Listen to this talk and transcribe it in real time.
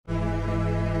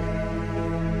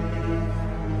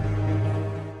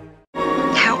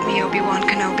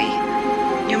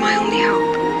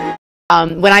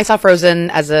When I saw Frozen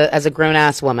as a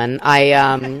grown-ass woman,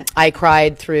 I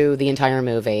cried through the entire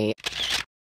movie.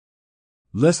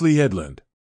 Leslie Headland,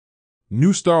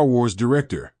 new Star Wars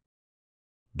director.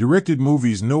 Directed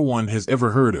movies no one has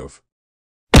ever heard of.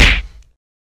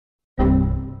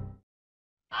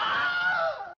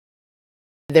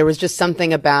 There was just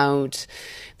something about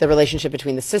the relationship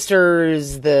between the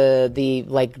sisters, the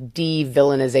like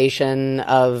de-villainization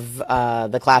of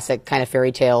the classic kind of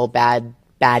fairy tale bad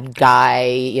guy,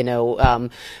 you know,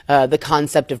 the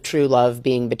concept of true love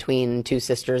being between two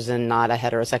sisters and not a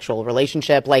heterosexual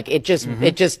relationship. Like it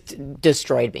just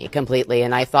destroyed me completely.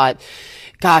 And I thought,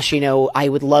 gosh, you know, I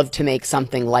would love to make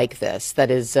something like this that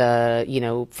is, you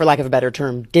know, for lack of a better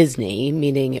term, Disney,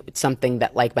 meaning it's something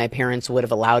that like my parents would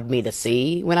have allowed me to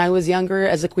see when I was younger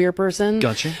as a queer person.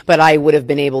 Gotcha. But I would have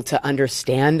been able to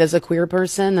understand as a queer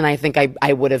person, and I think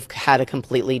I would have had a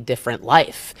completely different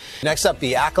life. Next up,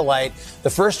 The Acolyte. The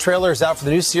first trailer is out for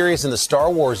the new series in the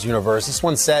Star Wars universe. This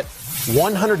one's set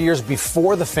 100 years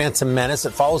before The Phantom Menace.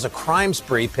 It follows a crime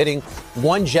spree pitting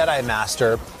one Jedi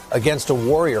Master against a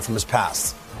warrior from his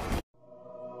past.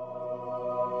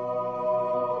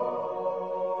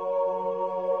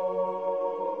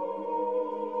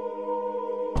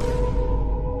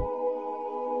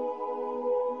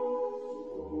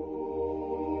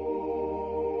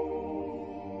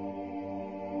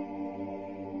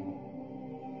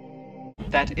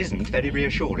 That isn't very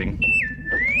reassuring.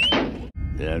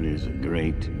 There is a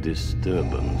great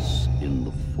disturbance in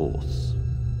the Force.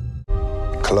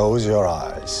 Close your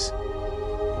eyes.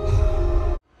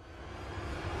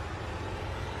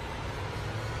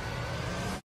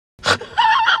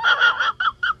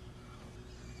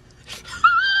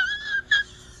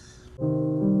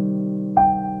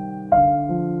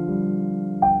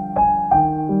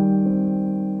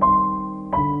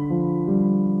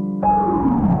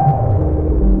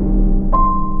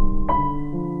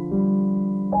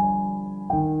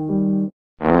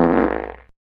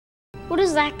 What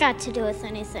does that got to do with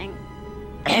anything?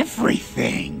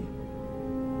 Everything!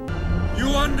 You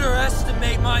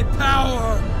underestimate my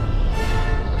power!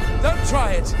 Don't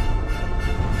try it!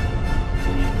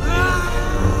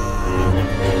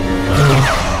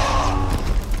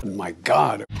 My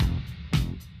God.